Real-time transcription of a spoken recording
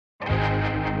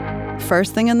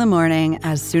First thing in the morning,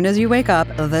 as soon as you wake up,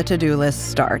 the to-do list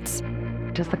starts.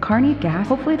 Does the car need gas?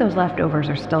 Hopefully those leftovers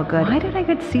are still good. Why did I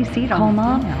get CC'd on the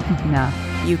email? No.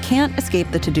 You can't escape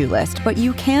the to-do list, but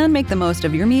you can make the most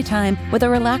of your me time with a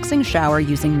relaxing shower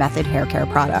using Method Hair Care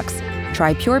products.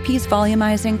 Try Pure Peace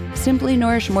Volumizing, Simply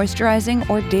Nourish Moisturizing,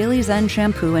 or Daily Zen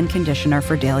Shampoo and Conditioner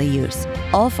for daily use.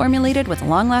 All formulated with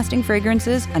long-lasting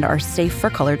fragrances and are safe for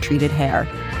color-treated hair.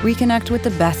 Reconnect with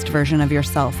the best version of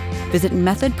yourself. Visit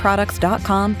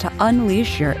methodproducts.com to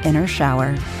unleash your inner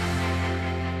shower.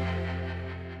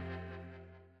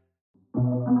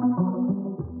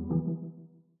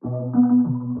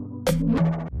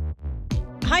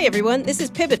 Hi, everyone. This is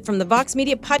Pivot from the Vox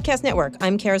Media Podcast Network.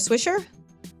 I'm Kara Swisher.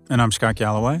 And I'm Scott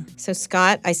Galloway. So,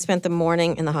 Scott, I spent the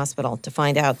morning in the hospital to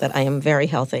find out that I am very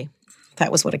healthy.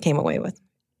 That was what I came away with.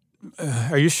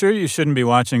 Are you sure you shouldn't be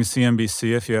watching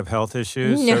CNBC if you have health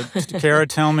issues? No. So, Kara,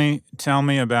 tell me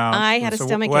about... I had a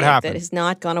stomach ache that has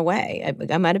not gone away.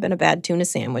 I might have been a bad tuna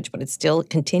sandwich, but it still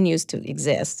continues to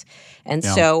exist. And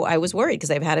so I was worried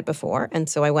because I've had it before. And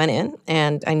so I went in,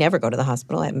 and I never go to the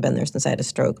hospital. I haven't been there since I had a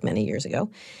stroke many years ago.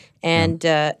 And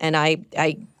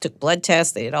I took blood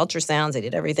tests, they did ultrasounds, they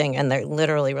did everything, and they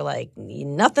literally were like,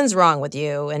 nothing's wrong with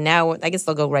you. And now I guess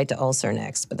they'll go right to ulcer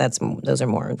next, but those are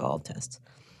more involved tests.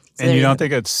 So and you don't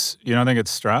think it's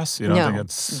stress? You don't think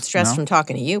it's stress from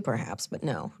talking to you, perhaps, but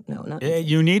no, not.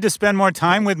 You need to spend more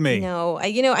time with me. No,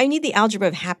 I need the algebra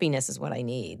of happiness is what I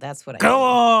need. That's what I Go need.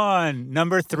 on!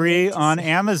 Number 3 on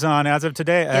Amazon as of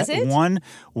today. Is it?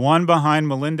 One behind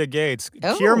Melinda Gates.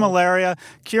 Oh. Curing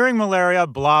malaria,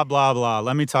 blah, blah, blah.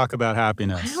 Let me talk about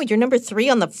happiness. Wow, you're number 3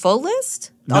 on the full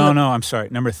list? No, I'm sorry.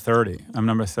 Number 30. I'm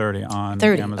number 30 on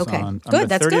 30, Amazon. okay. I'm Good,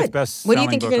 that's good. What do you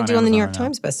think you're going to do on the New York Amazon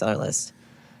Times bestseller list?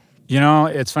 You know,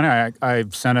 it's funny. I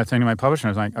sent a thing to my publisher.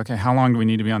 I was like, okay, how long do we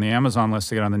need to be on the Amazon list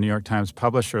to get on the New York Times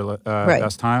publisher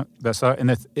bestseller?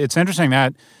 And it's interesting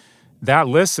that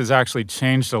list has actually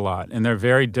changed a lot, and they're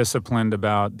very disciplined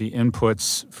about the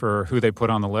inputs for who they put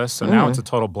on the list. So now it's a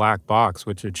total black box,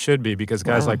 which it should be, because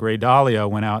guys like Ray Dalio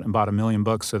went out and bought 1 million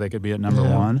books so they could be at number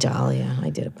one. Dalio,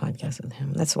 I did a podcast with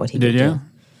him. That's what he did. Did you?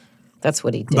 That's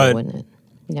what he did, wouldn't it?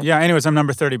 Yep. Yeah, anyways, I'm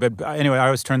number 30. But anyway, I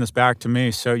always turn this back to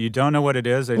me. So you don't know what it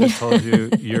is. They just told you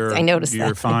you're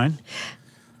fine.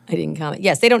 I didn't comment.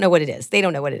 Yes, they don't know what it is. They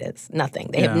don't know what it is. Nothing.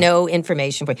 They have no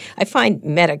information for you. I find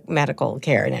medical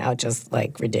care now just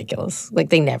like ridiculous. Like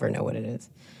they never know what it is.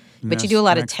 But you do a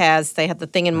lot of tests. They had the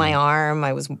thing in my arm.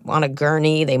 I was on a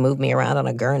gurney. They moved me around on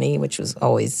a gurney, which was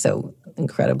always so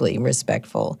incredibly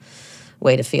respectful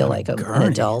way to feel like an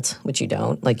adult, which you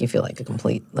don't. Like you feel like a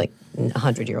complete,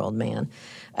 100-year-old man.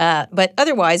 But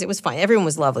otherwise, it was fine. Everyone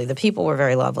was lovely. The people were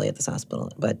very lovely at this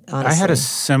hospital. But honestly, I had a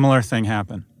similar thing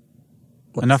happen.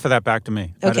 Enough of that back to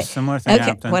me. I had a similar thing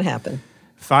happen. What happened?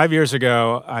 5 years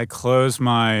ago, I closed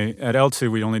at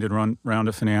L2, we only did one round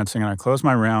of financing, and I closed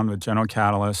my round with General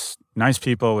Catalyst. Nice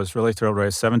people, was really thrilled,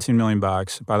 raised $17 million.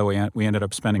 By the way, we ended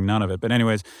up spending none of it. But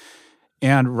anyways,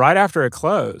 and right after it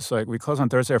closed, we closed on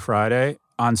Thursday or Friday,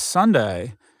 on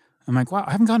Sunday, I'm like, wow,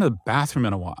 I haven't gone to the bathroom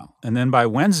in a while. And then by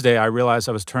Wednesday, I realized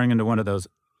I was turning into one of those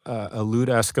elude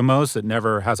Eskimos that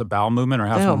never has a bowel movement or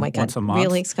has one once a month.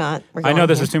 Really, Scott? I know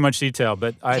this is too much detail,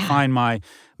 but I find my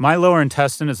lower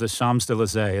intestine is the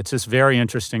Champs-Élysées. It's just very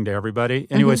interesting to everybody.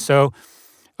 Anyway, so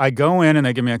I go in and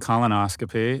they give me a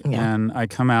colonoscopy, and I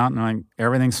come out and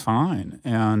everything's fine.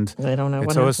 And they don't know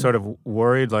it's always sort of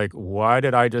worried, why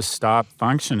did I just stop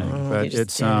functioning? But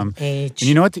it's age. And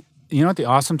you know what the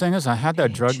awesome thing is? I had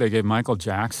that drug they gave Michael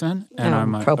Jackson, and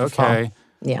I'm like, propofol. okay.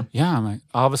 Yeah. Yeah, I'm like,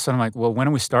 all of a sudden, I'm like, well, when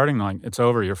are we starting? They're like, it's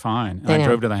over, you're fine. And I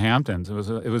drove to the Hamptons. It was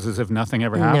as if nothing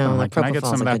ever happened. I'm like, can I get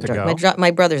some of that to go?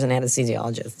 My brother's an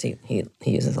anesthesiologist.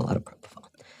 He uses a lot of propofol.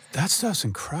 That stuff's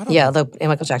incredible. Yeah, although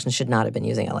Michael Jackson should not have been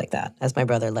using it like that, as my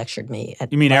brother lectured me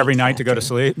at You mean every night after. to go to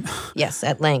sleep? Yes,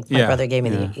 at length. My brother gave me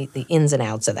the ins and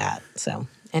outs of that. So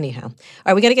anyhow. All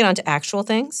right, we got to get on to actual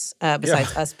things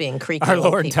besides us being creaky Our old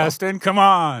lower people. intestine? Come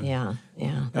on. Yeah.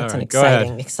 That's All an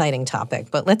right, exciting topic.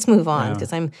 But let's move on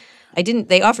because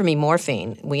they offered me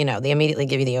morphine. They immediately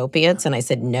give you the opiates, and I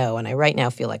said no, and I right now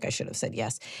feel like I should have said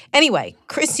yes. Anyway,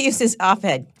 Chris Hughes'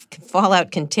 op-ed,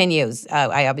 Fallout continues.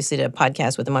 I obviously did a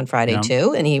podcast with him on Friday,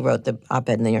 too, and he wrote the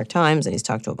op-ed in the New York Times, and he's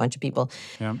talked to a bunch of people.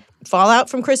 Yeah. Fallout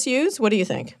from Chris Hughes? What do you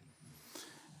think?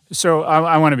 So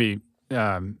I want to be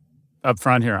up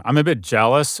front here. I'm a bit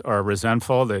jealous or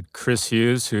resentful that Chris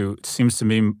Hughes, who seems to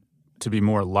me to be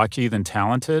more lucky than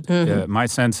talented, my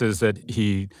sense is that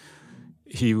he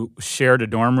shared a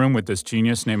dorm room with this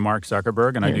genius named Mark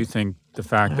Zuckerberg, and I do think the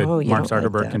fact that Mark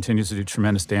Zuckerberg continues to do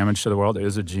tremendous damage to the world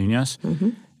is a genius.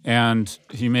 And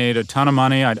he made a ton of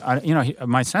money.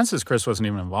 My sense is Chris wasn't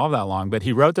even involved that long, but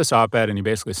he wrote this op-ed and he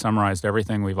basically summarized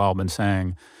everything we've all been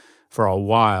saying for a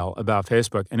while about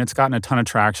Facebook. And it's gotten a ton of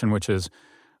traction, which is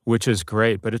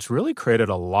great. But it's really created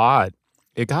a lot.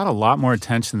 It got a lot more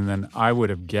attention than I would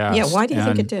have guessed. Yeah, why do you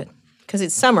think it did? Because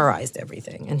it summarized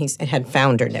everything, and it had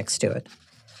founder next to it.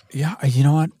 Yeah, you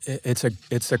know what?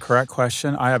 It's a correct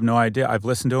question. I have no idea. I've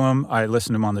listened to him. I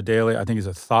listened to him on the daily. I think he's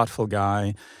a thoughtful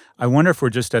guy. I wonder if we're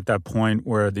just at that point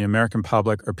where the American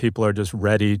public or people are just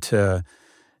ready to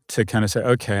kind of say,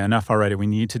 okay, enough already. We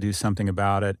need to do something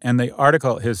about it. And the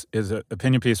article, his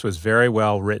opinion piece was very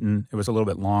well written. It was a little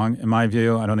bit long, in my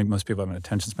view. I don't think most people have an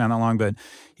attention span that long, but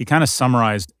he kind of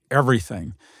summarized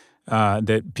everything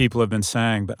that people have been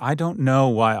saying. But I don't know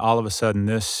why all of a sudden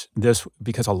this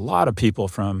because a lot of people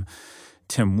from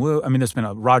Tim Wu, there's been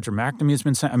Roger McNamee's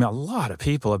been saying, a lot of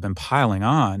people have been piling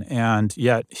on, and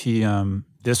yet he,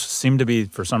 this seemed to be,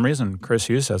 for some reason, Chris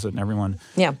Hughes says it, and everyone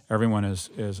is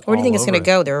Where do you think it's going to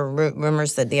go? There were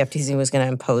rumors that the FTC was going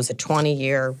to impose a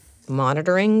 20-year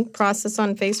monitoring process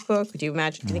on Facebook. Do you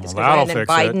think it's going to go? And then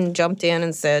Biden jumped in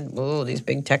and said, "Oh, these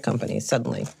big tech companies."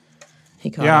 Suddenly,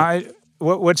 he caught it.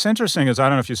 What's interesting is, I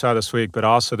don't know if you saw this week, but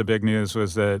also the big news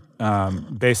was that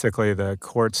basically the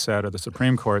court said, or the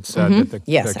Supreme Court said, that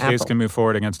the case can move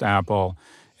forward against Apple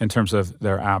in terms of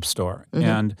their App Store.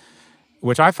 And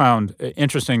which I found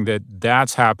interesting that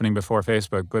that's happening before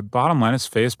Facebook. But bottom line is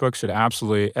Facebook should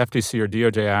absolutely, FTC or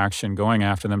DOJ action, going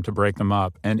after them to break them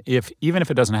up. And even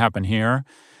if it doesn't happen here,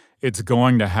 it's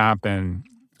going to happen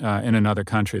in another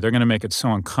country. They're going to make it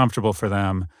so uncomfortable for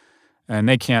them. And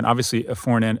they can't, obviously, a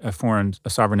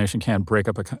sovereign nation can't break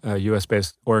up a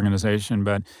U.S.-based organization,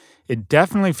 but it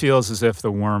definitely feels as if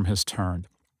the worm has turned.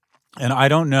 And I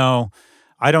don't know.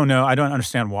 I don't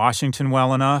understand Washington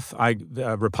well enough.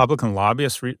 A Republican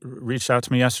lobbyist reached out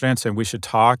to me yesterday and said we should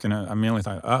talk, and I immediately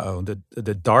thought,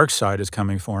 the dark side is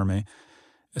coming for me.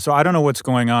 So I don't know what's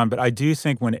going on, but I do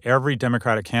think when every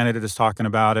Democratic candidate is talking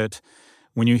about it,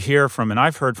 when you hear from, and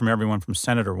I've heard from everyone from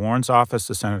Senator Warren's office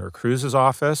to Senator Cruz's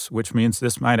office, which means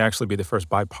this might actually be the first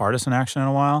bipartisan action in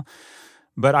a while.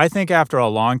 But I think after a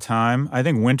long time, I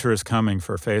think winter is coming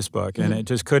for Facebook, and it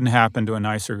just couldn't happen to a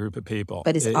nicer group of people.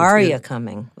 But is Aria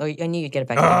coming? I knew you'd get it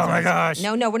back. Oh, my gosh.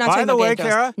 No, we're not talking about By the way,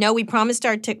 Kara? No, we promised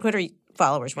our Twitter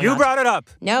followers. You brought it up.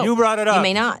 No. You brought it up. You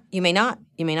may not. You may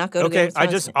not go to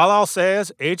the all I'll say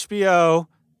is HBO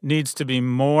needs to be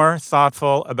more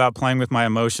thoughtful about playing with my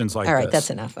emotions like this. All right, that's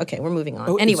enough. Okay, we're moving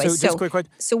on. Anyway, just quick.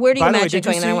 So where do you imagine it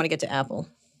going? And then I want to get to Apple.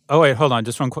 Oh, wait, hold on.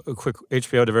 Just one quick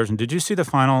HBO diversion. Did you see the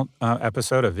final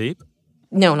episode of Veep?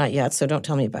 No, not yet, so don't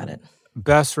tell me about it.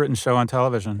 Best written show on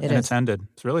television, it's ended.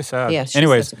 It's really sad. Yeah,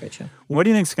 anyways, that's a great show. What do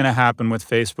you think is going to happen with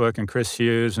Facebook and Chris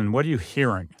Hughes, and what are you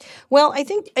hearing? Well, I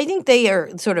think they are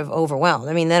sort of overwhelmed.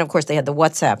 Then of course they had the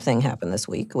WhatsApp thing happen this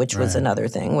week, which was another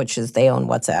thing, which is they own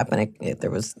WhatsApp, and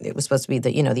it was supposed to be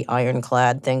the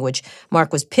ironclad thing, which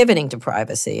Mark was pivoting to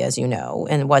privacy, as you know,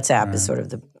 and WhatsApp is sort of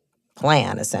the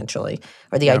plan essentially,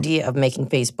 or the idea of making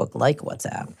Facebook like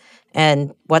WhatsApp,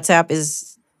 and WhatsApp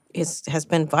has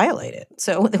been violated.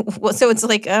 So it's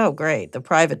like, oh great, the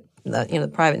private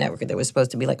network that was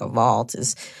supposed to be like a vault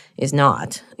is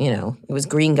not. It was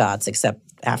Green Gods, except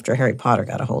after Harry Potter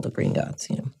got a hold of Green Gods,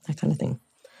 that kind of thing.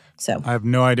 So I have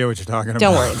no idea what you're talking about.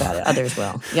 Don't worry about it. Others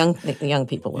will. Young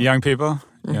people will. Young people?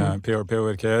 Mm-hmm. Yeah, people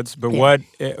with kids. But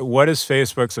what is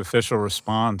Facebook's official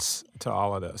response to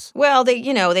all of this? Well,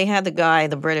 they had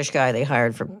the British guy they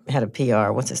hired for head of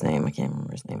PR. What's his name? I can't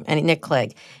remember his name. And Nick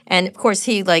Clegg. And of course,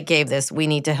 he gave this, we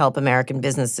need to help American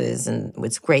businesses, and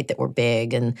it's great that we're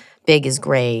big, and big is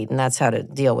great, and that's how to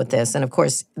deal with this. And of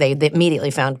course, they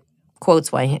immediately found quotes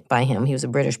by him. He was a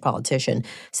British politician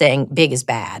saying big is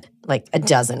bad, like a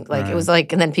dozen. It was and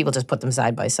then people just put them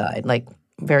side by side,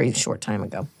 very short time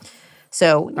ago.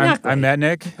 So I met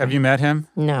Nick. Have you met him?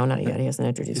 No, not yet. He hasn't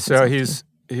introduced himself. So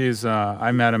he's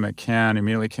I met him at Cannes.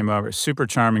 Immediately came over. Super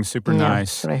charming, super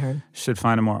nice. That's what I heard. Should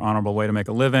find a more honorable way to make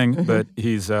a living, but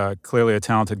he's clearly a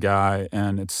talented guy,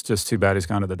 and it's just too bad he's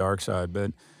gone to the dark side.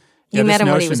 But you met him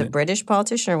when he was a British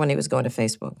politician, or when he was going to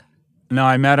Facebook? No,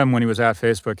 I met him when he was at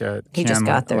Facebook at He Cannes just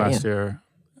got there, last year.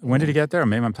 When did he get there?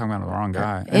 Maybe I'm talking about the wrong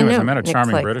guy. Anyways, I met a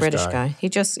charming British guy. He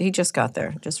just got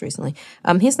there just recently.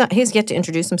 He's yet to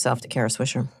introduce himself to Kara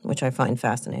Swisher, which I find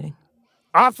fascinating.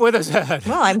 Off with his head.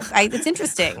 Well, it's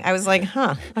interesting. I was like,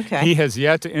 okay. He has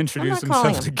yet to introduce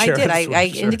himself to Kara Swisher. I did. I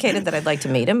indicated that I'd like to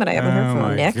meet him, but I haven't heard from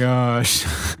him. Nick. Oh, my gosh.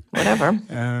 Whatever.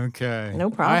 Okay. No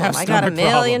problem. I got a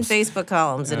million Facebook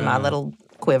columns in my little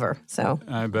quiver. So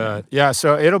I bet. Yeah,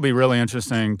 so it'll be really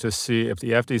interesting to see if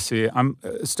the FTC, I'm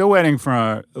still waiting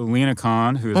for Lena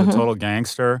Khan, who's a total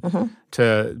gangster,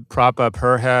 to prop up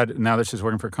her head now that she's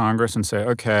working for Congress and say,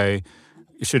 okay,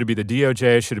 should it be the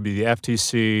DOJ? Should it be the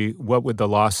FTC? What would the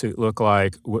lawsuit look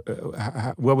like? What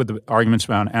would the arguments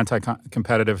around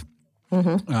anti-competitive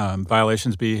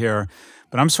violations be here?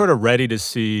 But I'm sort of ready to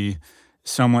see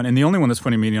someone, and the only one that's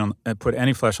put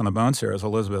any flesh on the bones here is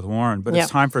Elizabeth Warren. But it's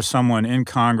time for someone in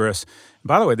Congress.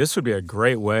 By the way, this would be a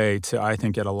great way to, I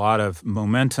think, get a lot of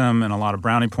momentum and a lot of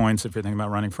brownie points if you're thinking about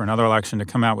running for another election, to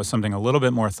come out with something a little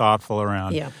bit more thoughtful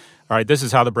around. Yeah. All right, this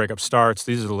is how the breakup starts.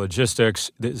 These are the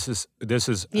logistics. This is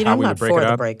how we would break it up. I'm not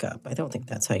for the breakup. I don't think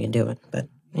that's how you do it. But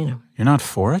You're not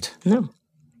for it? No.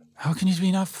 How can you be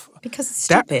enough? Because it's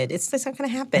stupid. It's not going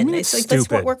to happen. It's like,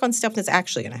 let's work on stuff that's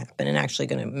actually going to happen and actually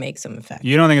going to make some effect.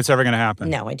 You don't think it's ever going to happen?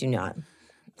 No, I do not.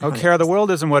 Oh, Kara, the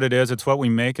world isn't what it is. It's what we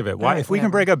make of it. Why? If we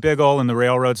can break up big oil and the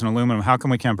railroads and aluminum, how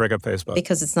come we can't break up Facebook?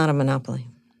 Because it's not a monopoly.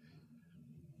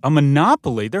 A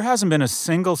monopoly? There hasn't been a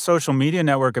single social media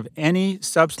network of any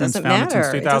substance founded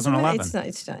since 2011.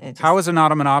 It's not. How is it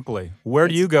not a monopoly? Where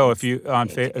do you go if you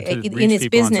to reach in its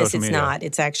people on business? social It's media? not.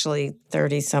 It's actually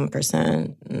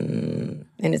 30-some%, and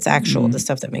it's actual the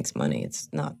stuff that makes money. It's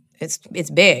not.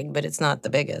 It's big, but it's not the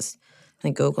biggest. I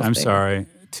think Google's. I'm bigger. sorry.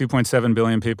 2.7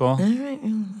 billion people. All right,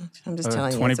 I'm just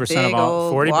telling you. 20% of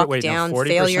all. 40%. Down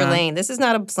failure lane. This is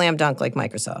not a slam dunk like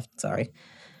Microsoft. Sorry.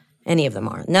 Any of them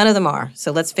are. None of them are.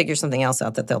 So let's figure something else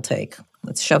out that they'll take.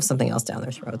 Let's shove something else down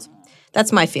their throats.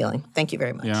 That's my feeling. Thank you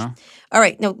very much. Yeah. All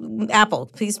right. No, Apple.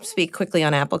 Please speak quickly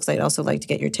on Apple, because I'd also like to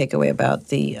get your takeaway about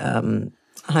the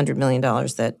 $100 million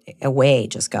that Away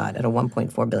just got at a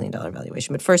 $1.4 billion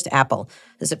valuation. But first, Apple.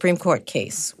 The Supreme Court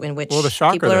case in which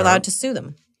people are allowed to sue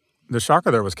them. The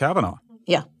shocker there was Kavanaugh.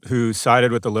 Yeah. Who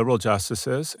sided with the liberal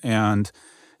justices and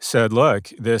said, look,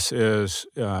 this is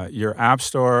your app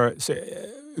store.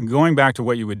 Going back to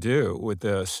what you would do with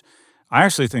this, I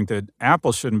actually think that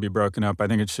Apple shouldn't be broken up. I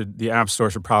think the App Store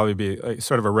should probably be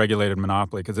sort of a regulated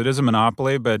monopoly, because it is a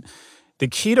monopoly. But the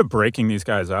key to breaking these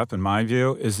guys up, in my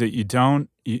view, is that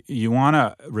you want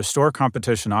to restore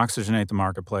competition, oxygenate the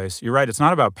marketplace. You're right. It's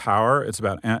not about power. It's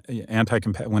about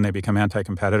when they become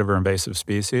anti-competitive or invasive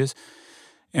species.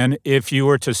 And if you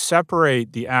were to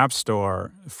separate the App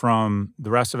Store from the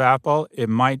rest of Apple, it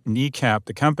might kneecap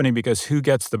the company, because who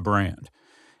gets the brand?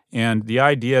 And the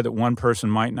idea that one person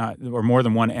might not, or more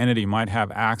than one entity might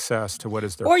have access to what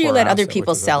is their or you core let other asset,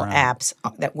 people which is sell their brand. apps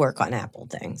that work on Apple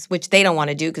things, which they don't want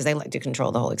to do because they like to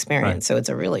control the whole experience. Right. So it's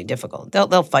a really difficult.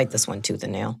 They'll fight this one tooth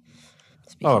and nail.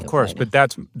 Oh, of course, but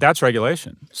that's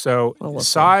regulation. So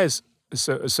size.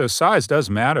 So size does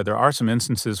matter. There are some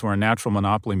instances where a natural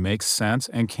monopoly makes sense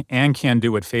and can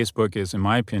do what Facebook is, in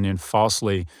my opinion,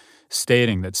 falsely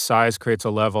stating, that size creates a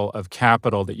level of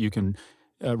capital that you can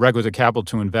requisite capital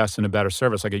to invest in a better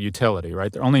service, like a utility,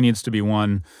 right? There only needs to be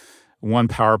one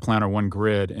power plant or one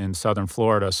grid in southern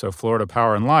Florida. So Florida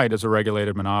Power and Light is a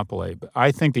regulated monopoly. But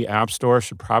I think the App Store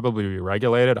should probably be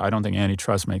regulated. I don't think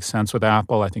antitrust makes sense with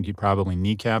Apple. I think you probably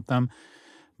kneecap them.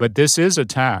 But this is a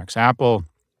tax. Apple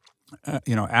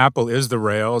is the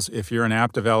rails. If you're an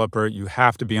app developer, you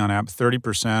have to be on app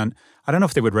 30%. I don't know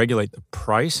if they would regulate the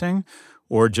pricing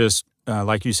or just,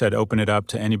 like you said, open it up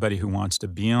to anybody who wants to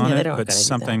be on it. But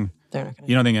something,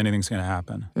 you don't think anything's going to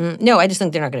happen? No, I just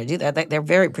think they're not going to do that. They're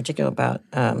very particular about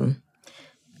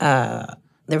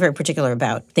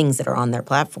things that are on their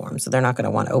platform. So they're not going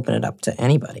to want to open it up to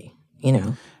anybody,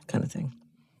 kind of thing.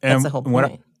 That's the whole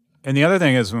point. And the other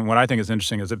thing is, what I think is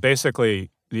interesting is that basically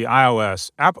the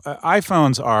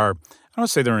iPhones are, I don't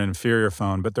say they're an inferior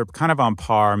phone, but they're kind of on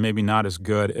par, maybe not as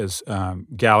good as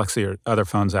Galaxy or other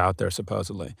phones out there,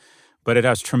 supposedly. But it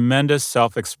has tremendous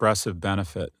self-expressive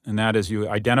benefit, and that is you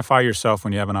identify yourself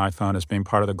when you have an iPhone as being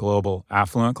part of the global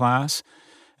affluent class.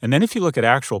 And then if you look at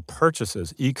actual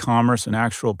purchases, e-commerce and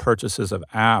actual purchases of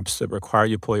apps that require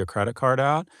you to pull your credit card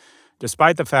out,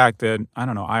 despite the fact that,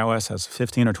 iOS has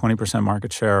 15 or 20%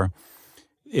 market share,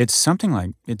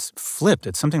 it's flipped.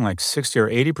 It's something like 60 or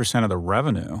 80% of the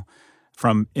revenue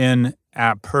from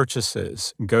in-app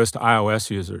purchases goes to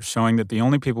iOS users, showing that the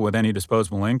only people with any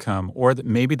disposable income, or that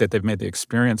maybe that they've made the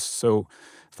experience so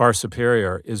far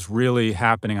superior, is really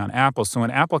happening on Apple. So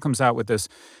when Apple comes out with this,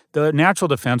 the natural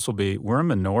defense will be, we're a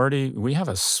minority. We have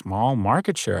a small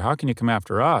market share. How can you come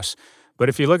after us? But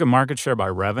if you look at market share by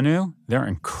revenue, they're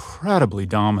incredibly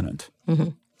dominant. Mm-hmm.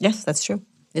 Yes, that's true.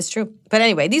 It's true. But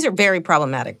anyway, these are very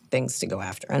problematic things to go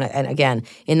after. And again,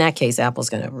 in that case, Apple's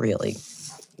going to really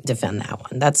defend that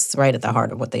one. That's right at the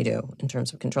heart of what they do in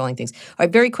terms of controlling things. All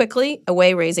right, very quickly,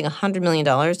 Away raising $100 million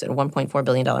at a $1.4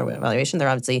 billion valuation. They're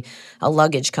obviously a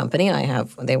luggage company.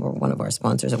 They were one of our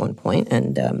sponsors at one point,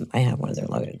 and I have one of their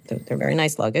luggage. They're very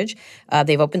nice luggage.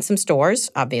 They've opened some stores,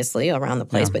 obviously, around the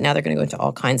place, but now they're going to go into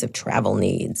all kinds of travel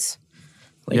needs.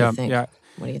 What do you think? Yeah.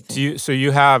 What do you think? So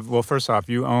you have, well, first off,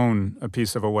 you own a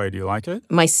piece of Away. Do you like it?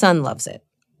 My son loves it.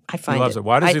 I find he loves it.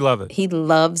 Why does he love it? He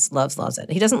loves it.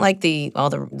 He doesn't like all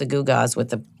the gewgaws with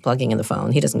the plugging in the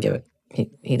phone. He doesn't give it.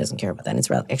 He doesn't care about that. And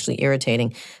it's actually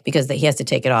irritating because he has to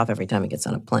take it off every time he gets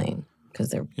on a plane because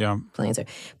they're planes there.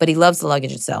 But he loves the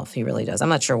luggage itself. He really does. I'm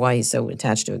not sure why he's so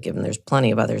attached to it, given there's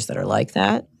plenty of others that are like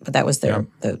that. But that was the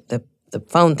the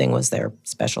phone thing was their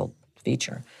special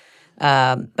feature.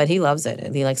 But he loves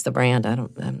it. He likes the brand.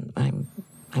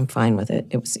 I'm fine with it.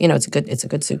 It was it's a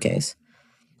good suitcase.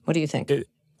 What do you think?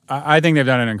 I think they've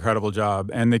done an incredible job.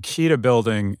 And the key to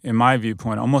building, in my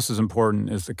viewpoint, almost as important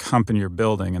as the company you're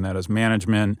building, and that is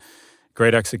management,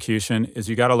 great execution, is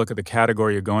you got to look at the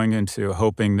category you're going into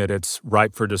hoping that it's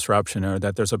ripe for disruption or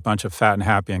that there's a bunch of fat and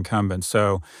happy incumbents.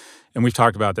 So, and we've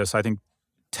talked about this, I think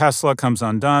Tesla comes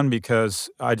undone because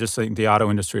I just think the auto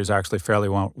industry is actually fairly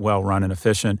well run and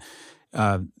efficient.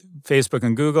 Facebook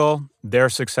and Google, their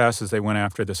success is they went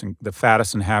after the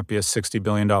fattest and happiest $60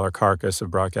 billion carcass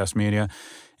of broadcast media.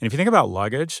 And if you think about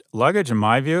luggage, in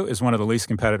my view, is one of the least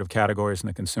competitive categories in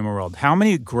the consumer world. How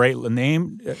many great there's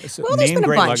been a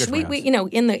bunch. We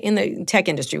in the tech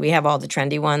industry, we have all the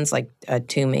trendy ones like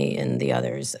Tumi and the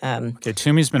others.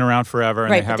 Tumi's been around forever,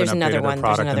 and they haven't updated their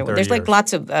product in 30 years. There's like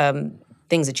lots of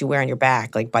things that you wear on your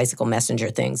back, like bicycle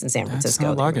messenger things in San Francisco.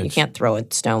 That's not luggage. You can't throw a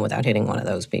stone without hitting one of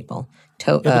those people.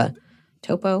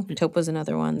 Topo's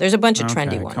another one. There's a bunch of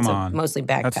trendy ones. Come on. Mostly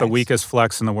backpacks. That's the weakest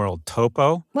flex in the world.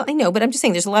 Topo? Well, I know, but I'm just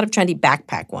saying there's a lot of trendy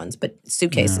backpack ones, but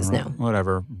suitcases now.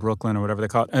 Whatever. Brooklyn or whatever they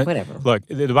call it. Whatever. Look,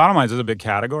 the bottom line is it's a big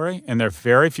category, and there are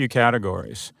very few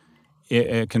categories,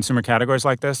 consumer categories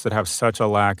like this, that have such a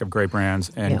lack of great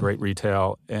brands and great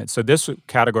retail. And so this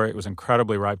category was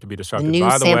incredibly ripe to be disrupted. The new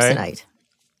Samsonite.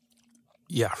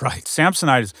 Yeah, right.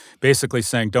 Samsonite is basically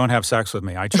saying, don't have sex with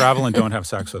me. I travel and don't have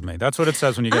sex with me. That's what it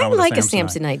says when you get on with a Samsonite. I like a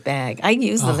Samsonite bag. I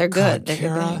use them. They're good. They're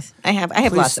good bags. I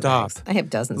have lots of bags. I have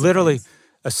dozens Literally, of bags.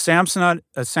 A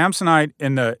Samsonite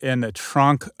in the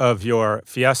trunk of your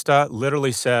Fiesta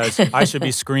literally says, I should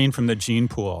be screened from the gene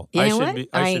pool. You know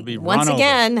I should be run once over.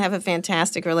 again have a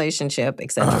fantastic relationship,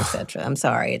 et cetera, et cetera. I'm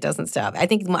sorry, it doesn't stop. I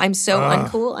think I'm so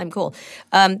uncool. I'm cool.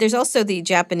 There's also the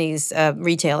Japanese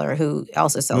retailer who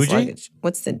also sells Muji? luggage.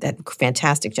 What's that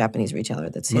fantastic Japanese retailer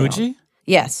that's here? Muji?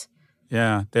 Yes.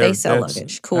 Yeah. They sell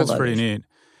luggage. Cool That's luggage. pretty neat.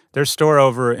 Their store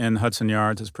over in Hudson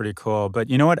Yards is pretty cool. But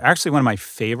you know what? Actually, one of my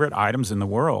favorite items in the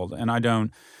world, and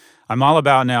I'm all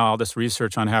about now, all this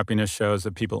research on happiness shows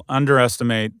that people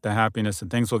underestimate the happiness that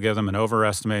things will give them and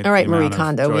overestimate All right, the Marie amount of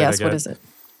Kondo. joy Yes, they what get. is it?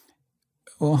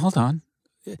 Well, hold on.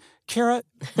 Kara,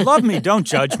 love me, don't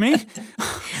judge me.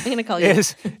 I'm going to call you.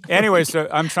 Anyway, so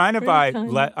I'm trying to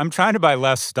buy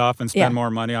less stuff and spend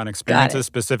more money on experiences.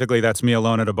 Specifically, that's me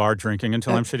alone at a bar drinking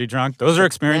until I'm shitty drunk. Those are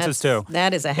experiences too.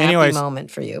 That is a happy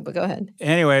moment for you, but go ahead.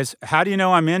 Anyways, how do you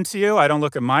know I'm into you? I don't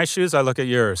look at my shoes, I look at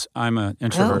yours. I'm an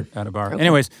introvert at a bar. Okay.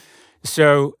 Anyways,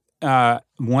 so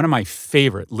one of my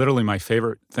literally my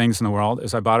favorite things in the world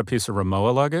is I bought a piece of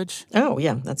Rimowa luggage. Oh,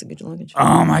 yeah, that's a good luggage.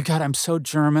 Oh my God, I'm so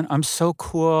German. I'm so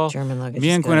cool. German luggage. Me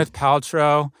and Gwyneth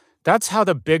Paltrow. That's how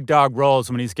the big dog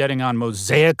rolls when he's getting on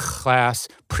Mosaic class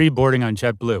pre-boarding on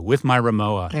JetBlue with my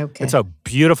Rimowa. Okay. It's a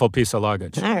beautiful piece of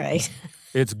luggage. All right.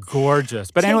 It's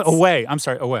gorgeous. But anyway,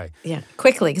 Away. Yeah,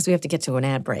 quickly, because we have to get to an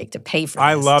ad break to pay for this.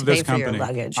 I love this pay company. For your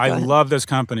luggage. I love this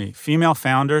company. Female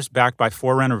founders backed by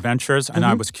Forerunner Ventures. And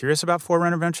I was curious about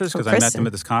Forerunner Ventures because I met them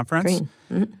at this conference.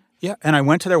 Mm-hmm. Yeah, and I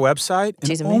went to their website, and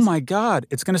She's oh amazing. my God,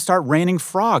 it's going to start raining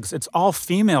frogs. It's all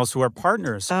females who are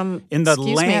partners in the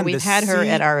Excuse land. me, we've had her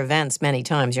at our events many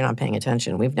times. You're not paying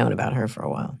attention. We've known about her for a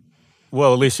while.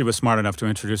 Well, at least she was smart enough to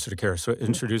introduce herself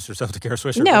to Kara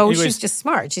Swisher. No, Anyways, she's just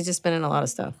smart. She's just been in a lot of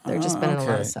stuff. They're just been in a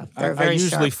lot of stuff. They're very I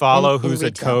usually sharp follow in who's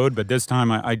at retail. Code, but this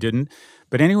time I didn't.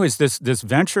 But anyways, this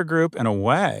venture group, in a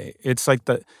way, it's like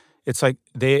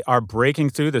they are breaking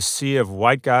through the sea of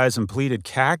white guys in pleated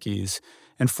khakis.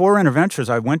 And Forerunner Ventures,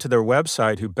 I went to their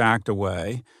website who backed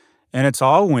Away, and it's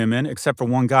all women except for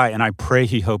one guy, and I pray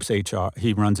he runs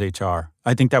HR.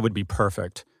 I think that would be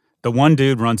perfect. The one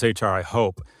dude runs HR, I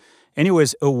hope.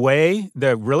 Anyways, Away,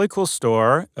 the really cool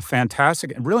store, a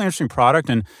fantastic, really interesting product,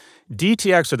 and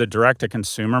DTX, or the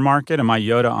direct-to-consumer market, and my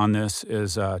Yoda on this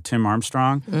is Tim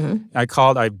Armstrong. Mm-hmm. I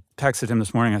texted him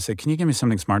this morning. I said, can you give me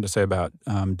something smart to say about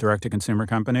direct-to-consumer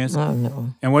companies? Oh, no.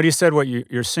 And what he said, what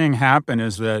you're seeing happen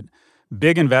is that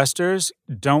big investors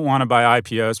don't want to buy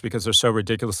IPOs because they're so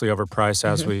ridiculously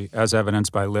overpriced, as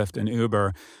evidenced by Lyft and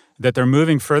Uber, that they're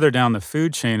moving further down the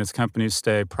food chain as companies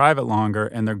stay private longer,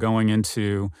 and they're going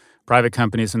into private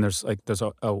companies, and there's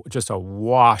just a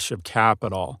wash of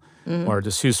capital, or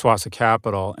just huge swaths of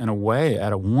capital, in a way,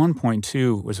 at a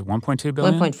 1.2, was it 1.2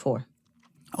 billion? 1.4.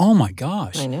 Oh my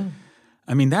gosh. I know.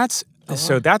 I mean, that's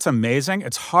amazing.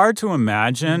 It's hard to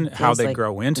imagine how they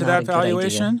grow into that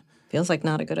valuation. Feels like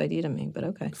not a good idea to me, but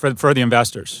okay. For the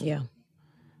investors. Yeah.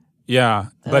 Yeah,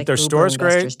 but like their store's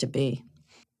great. To be.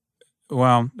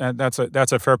 Well, that's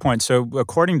a fair point. So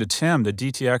according to Tim, the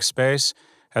DTX space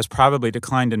has probably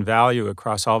declined in value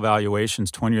across all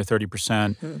valuations 20 or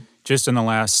 30% just in the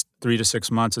last 3 to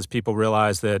 6 months, as people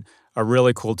realize that a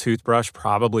really cool toothbrush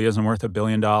probably isn't worth $1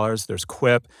 billion. There's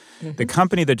Quip. The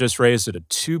company that just raised at a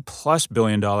 $2+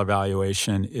 billion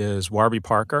valuation is Warby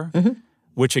Parker,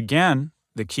 which again,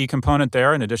 the key component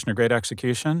there, in addition to great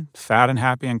execution, fat and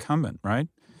happy incumbent, right?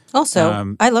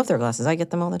 Also, I love their glasses. I get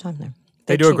them all the time there.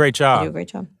 They do a great job. They do a great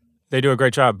job. They do a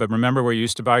great job. But remember where you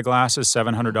used to buy glasses?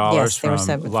 $700 yes, from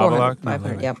 $400,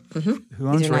 $500, yep. Who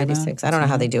owns These are Ray-Ban? 96. I don't know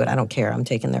how they do it. I don't care. I'm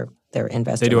taking their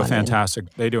investor They do a money.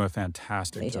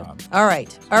 fantastic job. All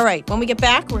right. When we get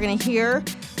back, we're going to hear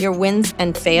your wins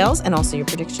and fails and also your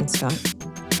predictions, Scott.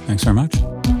 Thanks very much.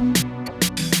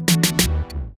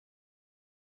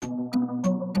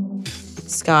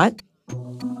 Scott,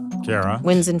 Kara.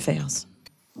 wins and fails.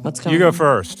 What's going on? You go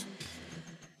first.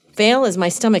 Fail is my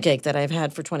stomach ache that I've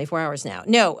had for 24 hours now.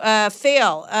 No,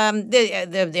 fail.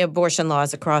 The abortion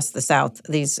laws across the South,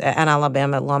 these and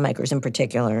Alabama lawmakers in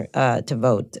particular, to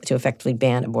vote to effectively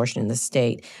ban abortion in the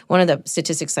state. One of the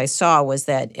statistics I saw was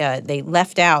that they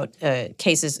left out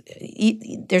cases.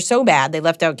 They're so bad they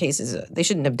left out cases. They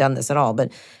shouldn't have done this at all,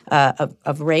 but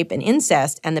of rape and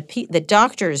incest. And the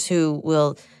doctors who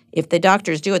will. If the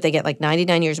doctors do it, they get like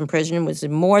 99 years in prison, which is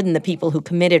more than the people who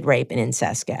committed rape and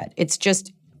incest get. It's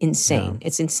just insane. Yeah.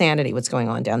 It's insanity what's going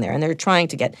on down there. And they're trying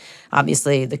to get,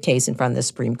 obviously, the case in front of the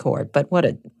Supreme Court. But what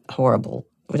a horrible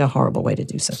way to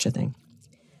do such a thing.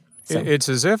 So, it's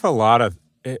as if a lot of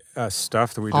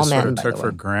stuff that we just sort of took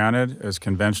for granted as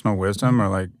conventional wisdom, or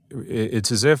like,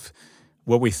 it's as if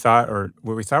what we thought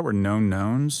were known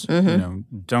knowns,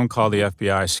 don't call the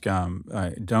FBI scum,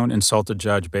 don't insult a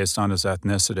judge based on his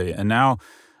ethnicity. And now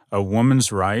a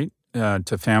woman's right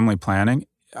to family planning,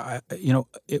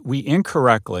 we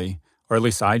incorrectly, or at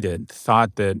least I did,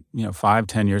 thought that,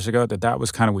 5-10 years ago that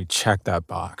was kind of, we checked that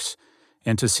box.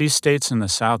 And to see states in the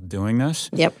South doing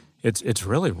this, it's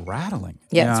really rattling.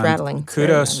 Yeah, it's rattling.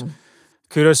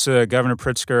 Kudos to Governor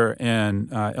Pritzker in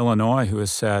Illinois, who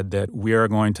has said that we are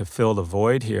going to fill the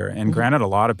void here. And granted, a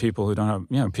lot of people who don't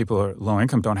have, people who are low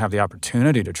income don't have the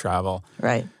opportunity to travel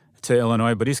to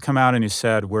Illinois. But he's come out and he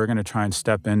said, we're going to try and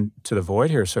step into the void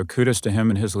here. So kudos to him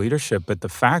and his leadership. But the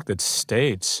fact that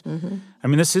states,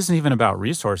 this isn't even about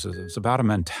resources. It's about a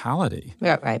mentality.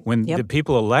 Yeah, right. When the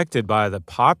people elected by the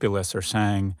populace are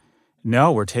saying,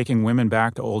 no, we're taking women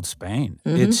back to old Spain.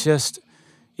 It's just...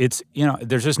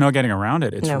 there's just no getting around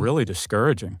it. It's really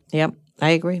discouraging. Yep, I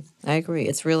agree.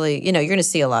 It's really, you're going to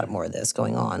see a lot more of this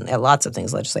going on. Lots of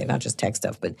things legislated, not just tech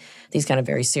stuff, but these kind of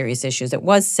very serious issues. It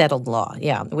was settled law,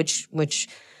 which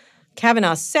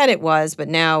Kavanaugh said it was, but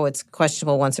now it's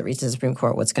questionable once it reaches the Supreme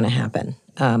Court what's going to happen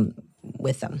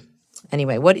with them.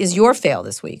 Anyway, what is your fail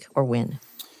this week or win?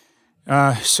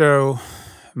 So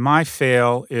my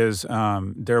fail is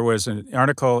there was an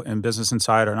article in Business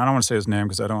Insider, and I don't want to say his name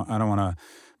because I don't want to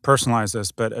personalize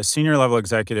this, but a senior level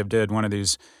executive did one of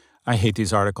these, I hate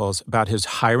these articles, about his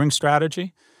hiring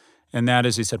strategy. And that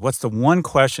is, he said, what's the one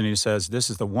question? He says,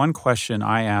 this is the one question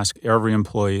I ask every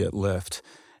employee at Lyft.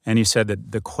 And he said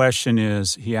that the question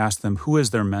is, he asked them, who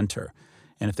is their mentor?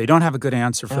 And if they don't have a good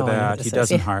answer for that, he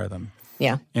doesn't hire them.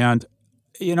 Yeah. And,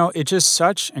 it's just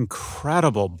such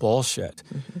incredible bullshit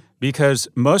because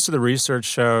most of the research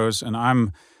shows, and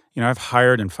I've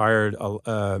hired and fired,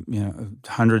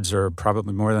 hundreds or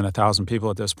probably more than 1,000 people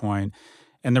at this point.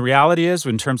 And the reality is,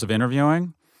 in terms of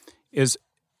interviewing, is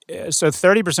so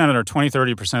 30% or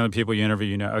 30% of the people you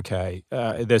interview,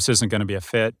 this isn't going to be a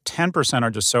fit. 10% are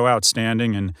just so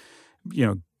outstanding and,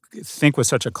 think with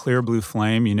such a clear blue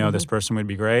flame, this person would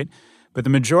be great. But the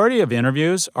majority of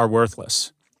interviews are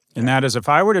worthless. And that is, if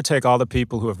I were to take all the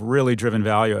people who have really driven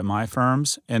value at my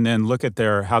firms and then look at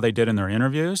how they did in their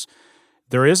interviews,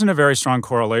 there isn't a very strong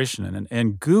correlation.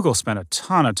 And Google spent a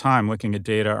ton of time looking at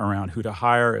data around who to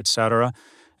hire, et cetera.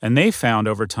 And they found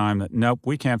over time that, nope,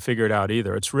 we can't figure it out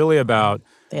either. It's really about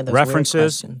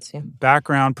references,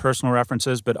 background, personal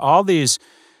references. But all these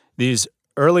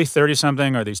early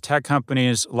 30-something or these tech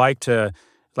companies like to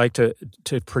like to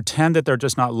pretend that they're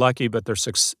just not lucky, but they're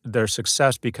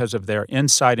success because of their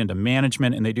insight into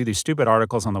management, and they do these stupid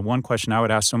articles on the one question I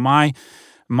would ask. So my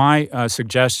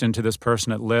suggestion to this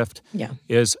person at Lyft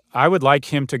is I would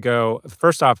like him to go,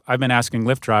 first off, I've been asking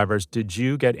Lyft drivers, did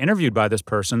you get interviewed by this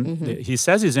person? Mm-hmm. He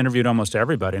says he's interviewed almost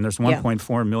everybody, and there's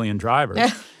 1.4 million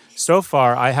drivers. So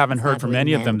far, I haven't heard from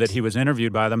any of them that he was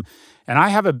interviewed by them. And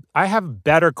I have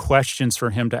better questions for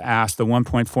him to ask the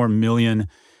 1.4 million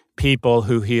people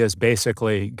who he has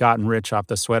basically gotten rich off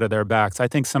the sweat of their backs. I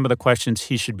think some of the questions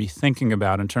he should be thinking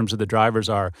about in terms of the drivers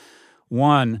are,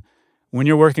 one, when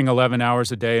you're working 11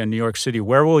 hours a day in New York City,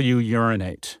 where will you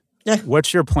urinate?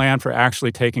 What's your plan for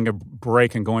actually taking a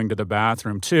break and going to the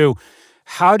bathroom? Two,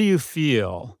 how do you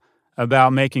feel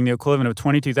about making the equivalent of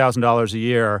 $22,000 a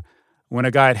year when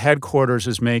a guy at headquarters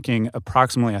is making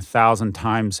approximately 1,000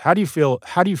 times? How do you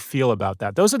feel about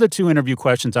that? Those are the two interview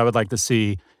questions I would like to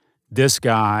see this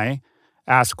guy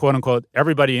ask, quote unquote,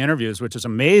 everybody he interviews, which is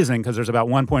amazing because there's about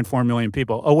 1.4 million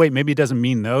people. Oh, wait, maybe it doesn't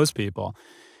mean those people.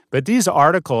 But these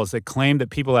articles that claim that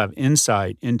people have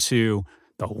insight into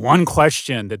the one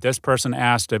question that this person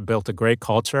asked to build a great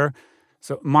culture.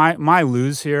 So my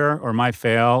lose here, or my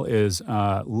fail, is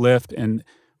Lyft and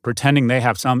pretending they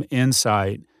have some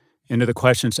insight into the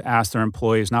questions to ask their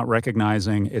employees, not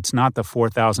recognizing it's not the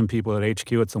 4,000 people at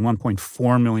HQ, it's the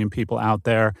 1.4 million people out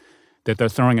there that they're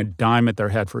throwing a dime at their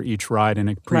head for each ride in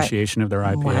appreciation of their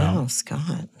IPO. Wow,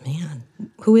 Scott, man.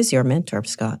 Who is your mentor,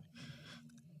 Scott?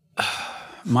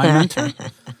 My mentor?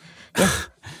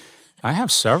 I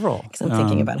have several. Because I'm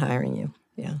thinking about hiring you.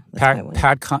 Yeah.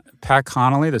 Pat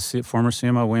Connolly, the former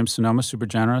CMO of Williams-Sonoma, super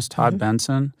generous. Todd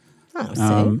Benson,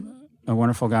 a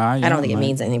wonderful guy. I don't think it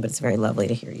means anything, but it's very lovely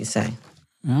to hear you say.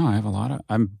 No, I have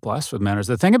I'm blessed with mentors.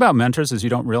 The thing about mentors is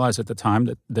you don't realize at the time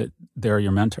that they're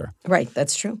your mentor. Right,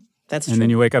 that's true. And then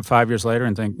you wake up 5 years later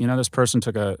and think, this person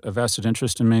took a vested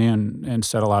interest in me and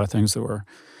said a lot of things that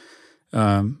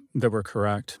were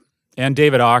correct. And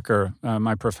David Ocker,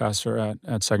 my professor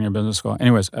at Second Year Business School.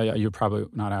 Anyways, you're probably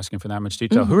not asking for that much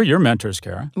detail. Mm-hmm. Who are your mentors,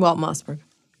 Kara? Walt Mossberg.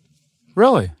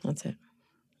 Really? That's it.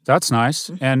 That's nice.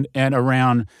 Mm-hmm. And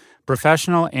around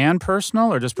professional and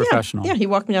personal, or just professional? Yeah, he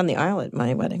walked me down the aisle at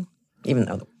my wedding, even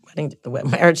though the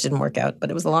marriage didn't work out,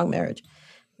 but it was a long marriage.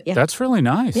 Yeah. That's really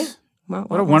nice. Yeah. Well,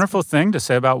 what a wonderful thing to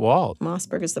say about Walt.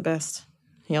 Mossberg is the best.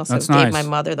 He also gave my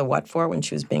mother the what for when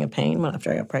she was being a pain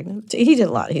after I got pregnant. He did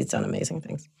a lot. He's done amazing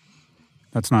things.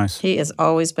 That's nice. He has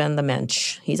always been the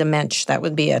mensch. He's a mensch. That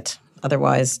would be it.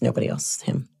 Otherwise, nobody else.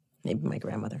 Him. Maybe my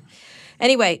grandmother.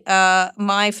 Anyway,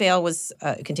 my fail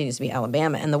continues to be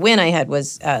Alabama. And the win I had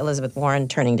was Elizabeth Warren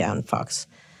turning down Fox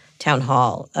Town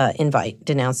Hall invite,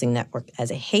 denouncing network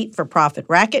as a hate-for-profit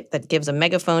racket that gives a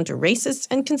megaphone to racists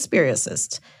and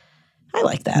conspiracists. I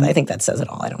like that. I think that says it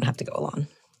all. I don't have to go along.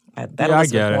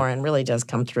 Elizabeth Warren really does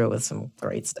come through with some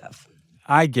great stuff.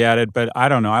 I get it, but I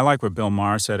don't know. I like what Bill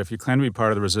Maher said. If you claim to be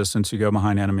part of the resistance, you go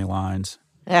behind enemy lines.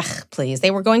 Ugh, please.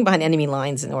 They were going behind enemy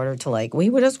lines in order to we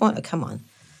would just want, come on.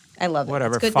 I love it.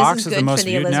 Whatever. Fox is the most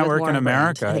viewed network in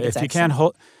America. If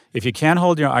you can't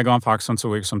hold your, I go on Fox once a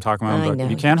week, so I'm talking about my book.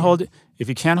 If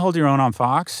you can't hold your own on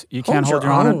Fox, you can't hold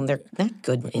your own. They're not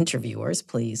good interviewers,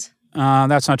 please.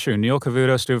 That's not true. Neil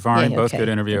Cavuto, Stu Varney, both good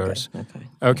interviewers.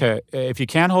 Okay. If you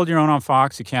can't hold your own on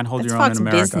Fox, you can't hold your own in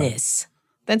America. That's Fox Business.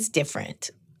 That's different.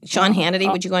 Sean Hannity,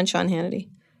 would you go on Sean Hannity?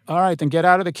 All right, then get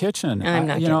out of the kitchen. I'm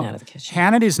not getting out of the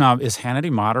kitchen. Is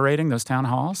Hannity moderating those town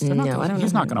halls? I don't know.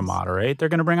 He's not going to moderate. They're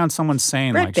going to bring on someone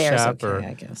sane like Shep.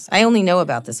 I guess. I only know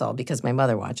about this all because my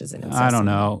mother watches it. I don't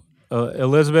know.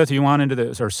 Elizabeth, you want into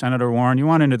this, or Senator Warren, you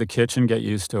want into the kitchen, get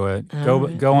used to it.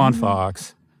 Go on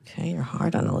Fox. Okay, you're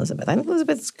hard on Elizabeth. I think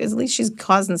Elizabeth, at least she's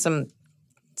causing some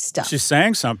stuff. She's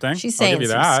saying something. She's saying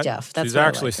some stuff. She's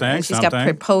actually saying something. She's got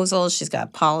proposals. She's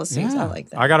got policies. Yeah. I like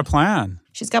that. I got a plan.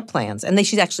 She's got plans, and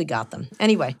she's actually got them.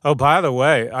 Anyway. Oh, by the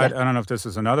way, I don't know if this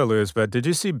is another lose, but did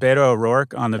you see Beto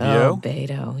O'Rourke on The View? Oh,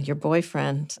 Beto, your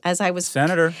boyfriend. As I was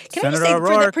Senator I just say,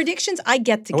 O'Rourke. For the predictions, I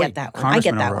get that one. I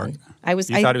get that one.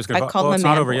 You thought he was going to. Well, it's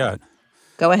not over yet.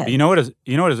 Go ahead. But you know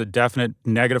what is a definite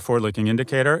negative forward-looking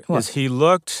indicator? What? Is he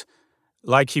looked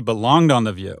like he belonged on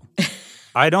The View.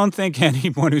 I don't think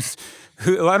anyone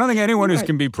who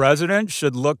can be president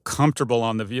should look comfortable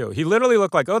on The View. He literally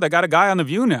looked like, they got a guy on The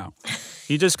View now.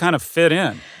 He just kind of fit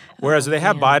in. Whereas they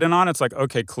have Biden on, it's like,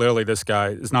 okay, clearly this guy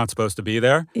is not supposed to be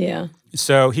there. Yeah.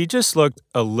 So he just looked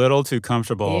a little too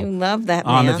comfortable. You love that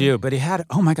on man. The View. But he had,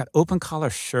 open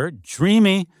collar shirt,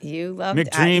 dreamy. You loved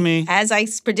McDreamy. As I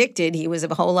predicted, he was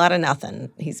a whole lot of nothing.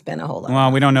 He's been a whole lot.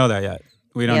 Well, we don't know that yet.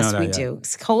 We don't know Yes, that we yet. do.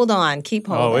 Hold on. Keep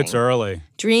holding. Oh, it's early.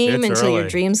 Dream It's until your early.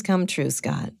 dreams come true,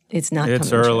 Scott. It's not It's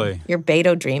coming early. true. Your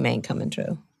Beto dream ain't coming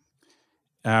true.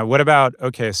 What about,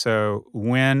 okay, so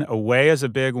win away is a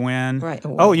big win. Right.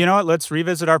 Oh, you know what? Let's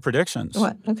revisit our predictions.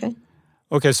 What? Okay.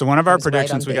 Okay, so one of our was right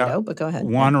predictions, on we got Beto, but go ahead.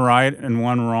 one right and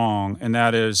one wrong. And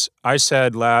that is, I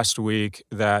said last week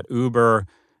that Uber,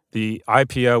 the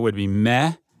IPO would be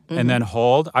meh and then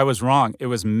hold. I was wrong. It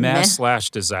was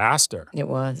meh/disaster. It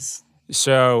was.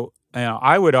 So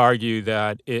I would argue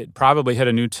that it probably hit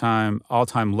a new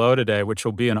all-time low today, which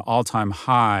will be an all-time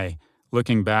high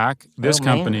looking back. This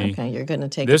company. Okay, you're going to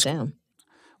take this- it down.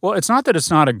 Well, it's not that it's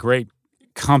not a great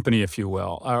company, if you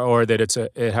will, or that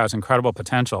it has incredible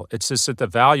potential. It's just that the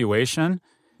valuation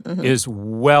is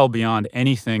well beyond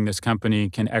anything this company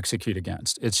can execute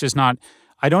against. It's just not.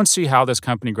 I don't see how this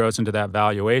company grows into that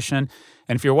valuation.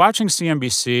 And if you're watching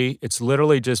CNBC, it's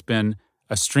literally just been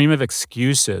a stream of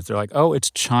excuses. They're like, oh,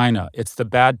 it's China. It's the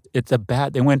bad.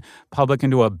 They went public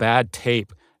into a bad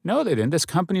tape. No, they didn't. This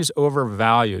company's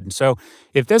overvalued. And so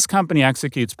if this company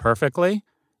executes perfectly,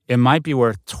 it might be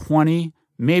worth $20,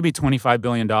 maybe $25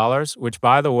 billion, which,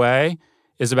 by the way,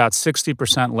 is about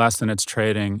 60% less than it's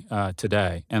trading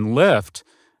today. And Lyft,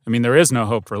 I mean, there is no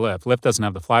hope for Lyft. Lyft doesn't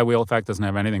have the flywheel effect, doesn't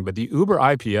have anything. But the Uber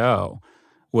IPO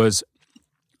was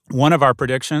one of our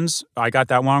predictions. I got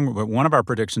that wrong, but one of our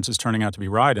predictions is turning out to be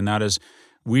right, and that is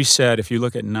we said if you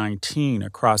look at 19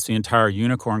 across the entire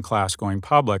unicorn class going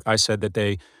public, I said that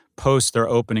they post their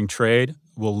opening trade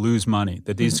will lose money,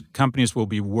 that these companies will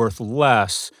be worth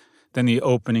less than the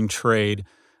opening trade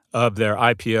of their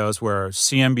IPOs, where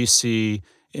CNBC,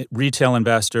 retail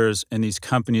investors, and these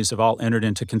companies have all entered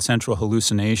into consensual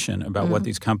hallucination about what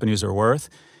these companies are worth.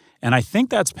 And I think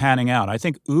that's panning out. I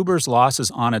think Uber's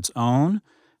losses on its own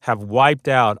have wiped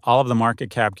out all of the market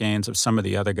cap gains of some of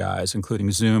the other guys,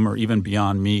 including Zoom or even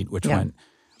Beyond Meat, which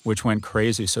went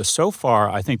crazy. So far,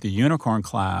 I think the unicorn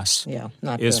class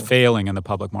is failing in the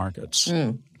public markets.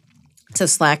 So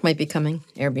Slack might be coming.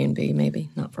 Airbnb, maybe.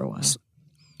 Not for a while.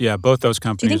 Yeah, both those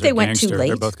companies think they are went too gangster. late?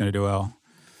 They're both going to do well.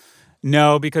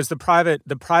 No, because the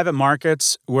private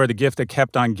markets were the gift that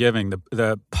kept on giving.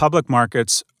 The public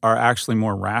markets are actually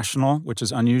more rational, which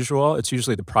is unusual. It's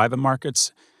usually the private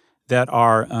markets that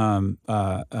are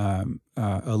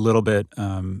a little bit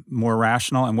more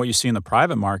rational. And what you see in the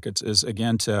private markets is,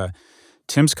 again, to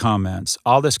Tim's comments,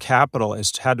 all this capital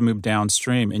has had to move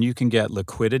downstream, and you can get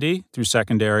liquidity through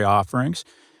secondary offerings.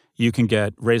 You can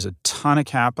raise a ton of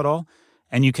capital,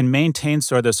 and you can maintain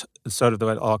sort of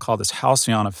what I'll call this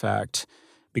halcyon effect,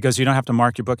 because you don't have to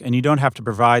mark your book and you don't have to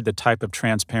provide the type of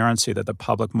transparency that the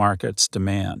public markets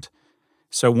demand.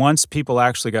 So once people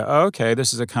actually go, oh, okay,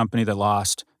 this is a company that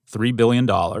lost $3 billion,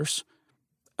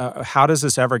 how does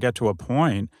this ever get to a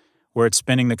point where it's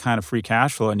spending the kind of free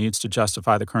cash flow it needs to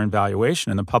justify the current valuation?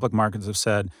 And the public markets have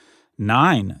said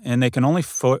 9, and they can only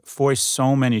foist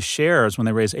so many shares when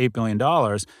they raise $8 billion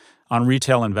on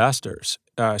retail investors.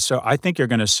 So I think you're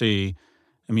going to see,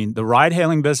 the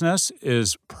ride-hailing business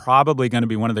is probably going to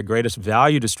be one of the greatest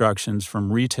value destructions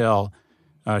from retail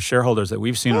shareholders that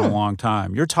we've seen in a long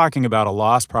time. You're talking about a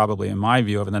loss probably, in my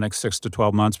view, over the next 6 to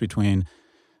 12 months between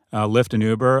Lyft and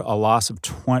Uber,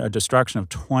 a destruction of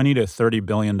 $20 to $30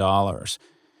 billion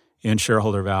in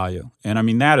shareholder value.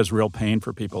 And that is real pain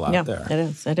for people out there.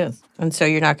 It is. And so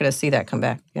you're not going to see that come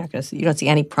back. You don't see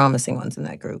any promising ones in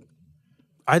that group.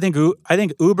 I think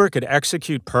Uber could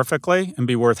execute perfectly and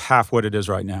be worth half what it is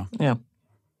right now. Yeah.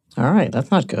 All right.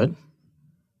 That's not good.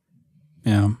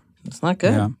 Yeah. It's not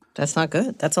good. Yeah. That's not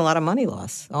good. That's a lot of money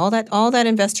loss. All that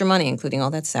investor money, including all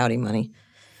that Saudi money.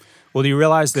 Well, do you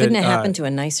realize that... Couldn't have happened to a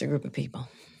nicer group of people.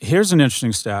 Here's an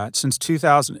interesting stat. Since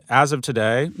 2000, as of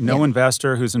today, no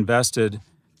investor who's invested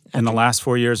in the last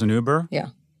 4 years in Uber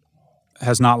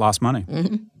has not lost money.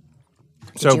 Mm-hmm.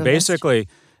 So basically,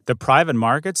 the private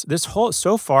markets, this whole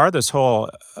IPO,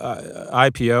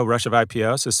 rush of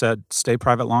IPOs has said, stay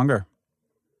private longer.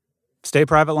 Stay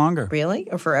private longer. Really?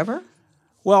 Or forever?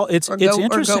 Well, it's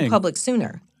interesting. Or go public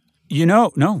sooner.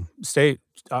 No, stay.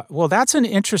 Well, that's an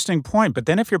interesting point. But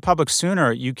then if you're public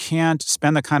sooner, you can't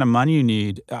spend the kind of money you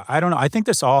need. I don't know. I think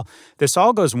this all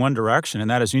goes one direction, and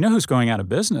that is, who's going out of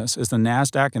business is the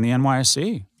NASDAQ and the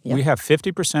NYSE. Yep. We have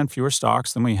 50% fewer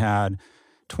stocks than we had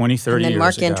 20, 30 years ago. And then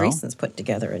Mark Andreessen's put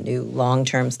together a new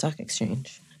long-term stock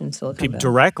exchange in Silicon Valley.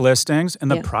 Direct listings. In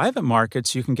the private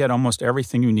markets, you can get almost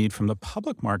everything you need from the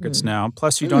public markets now.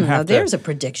 Plus, you don't have to... There's a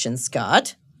prediction,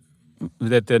 Scott.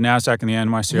 That the NASDAQ and the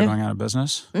NYSE are going out of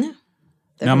business? Yeah.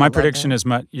 Now, my prediction is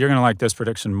you're going to like this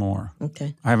prediction more.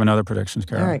 Okay. I have another prediction,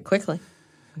 Carol. All right, quickly.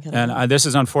 And this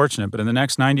is unfortunate, but in the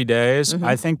next 90 days,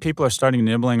 I think people are starting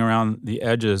nibbling around the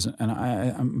edges. And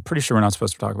I'm pretty sure we're not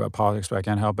supposed to talk about politics, but I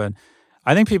can't help it.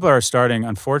 I think people are starting,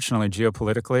 unfortunately,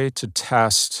 geopolitically, to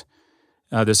test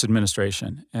this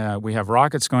administration. We have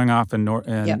rockets going off in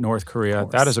North Korea.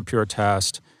 That is a pure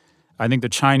test. I think the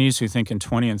Chinese, who think in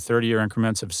 20 and 30-year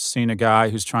increments, have seen a guy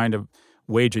who's trying to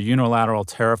wage a unilateral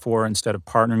tariff war instead of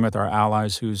partnering with our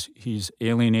allies he's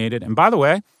alienated. And by the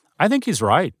way, I think he's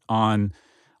right on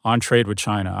trade with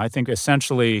China. I think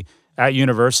essentially at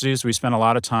universities, we spend a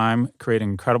lot of time creating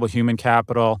incredible human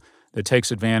capital that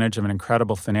takes advantage of an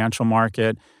incredible financial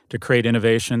market to create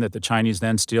innovation that the Chinese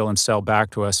then steal and sell back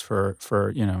to us for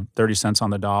 30 cents on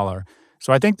the dollar.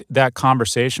 So I think that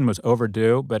conversation was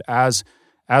overdue, but as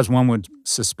one would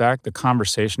suspect, the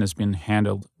conversation has been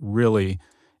handled really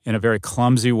in a very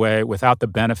clumsy way without the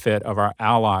benefit of our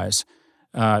allies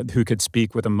who could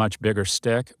speak with a much bigger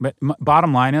stick. But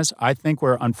bottom line is, I think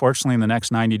we're unfortunately in the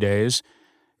next 90 days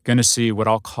going to see what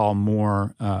I'll call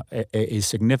more a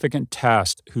significant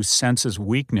test who senses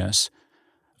weakness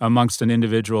amongst an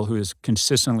individual who is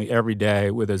consistently every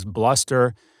day with his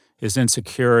bluster, his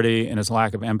insecurity, and his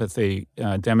lack of empathy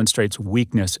demonstrates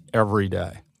weakness every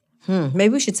day. Maybe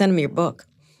we should send him your book.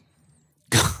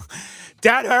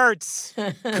 That hurts.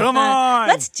 Come on.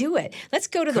 Let's do it. Let's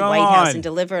go to the White House and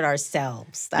deliver it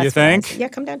ourselves. That's you think? Yeah,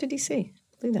 come down to D.C.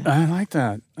 Do that. I like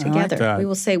that. Together. We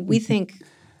will say, we think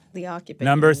the occupant.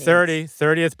 Number 30,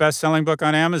 30th best-selling book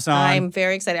on Amazon. I'm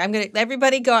very excited.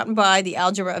 Everybody go out and buy The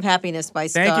Algebra of Happiness by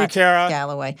Scott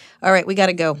Galloway. All right, we got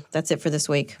to go. That's it for this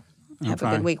week. Have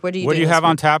a good week. What do you have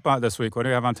on tap this week? What do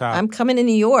you have on tap? I'm coming to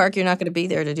New York. You're not going to be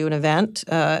there to do an event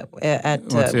at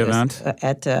What's the event?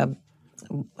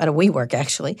 At a WeWork,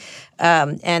 actually.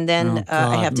 And then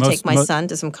I have to take my son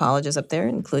to some colleges up there,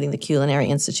 including the Culinary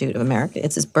Institute of America.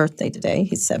 It's his birthday today.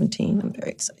 He's 17. I'm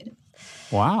very excited.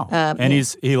 Wow. And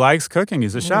he likes cooking.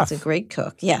 He's a chef. He's a great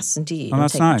cook. Yes, indeed. Oh,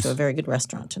 that's take him nice. to a very good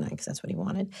restaurant tonight because that's what he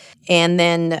wanted. And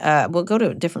then we'll go to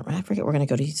a different – I forget we're going to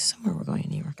go to somewhere we're going in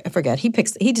New York. I forget. He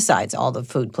decides all the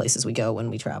food places we go when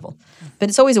we travel. But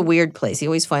it's always a weird place. He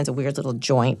always finds a weird little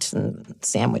joint and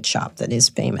sandwich shop that is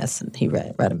famous and he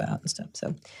read about and stuff.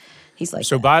 So he's like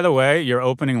So that. By the way, your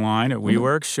opening line at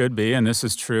WeWork should be, and this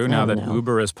is true now that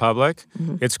Uber is public,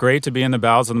 it's great to be in the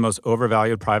bowels of the most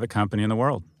overvalued private company in the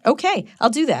world. Okay,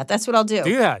 I'll do that. That's what I'll do.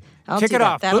 Do that. Kick it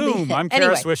off. Boom. I'm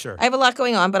Kara Swisher. I have a lot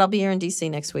going on, but I'll be here in D.C.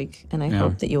 next week, and I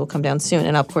hope that you will come down soon.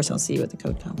 And, of course, I'll see you at the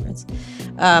Code Conference.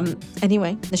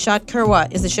 Anyway, Nishat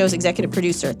Kurwa is the show's executive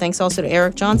producer. Thanks also to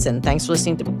Eric Johnson. Thanks for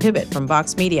listening to Pivot from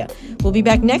Vox Media. We'll be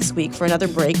back next week for another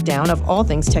breakdown of all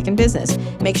things tech and business.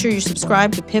 Make sure you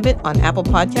subscribe to Pivot on Apple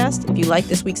Podcast. If you like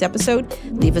this week's episode,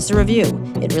 leave us a review.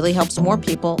 It really helps more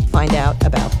people find out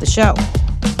about the show.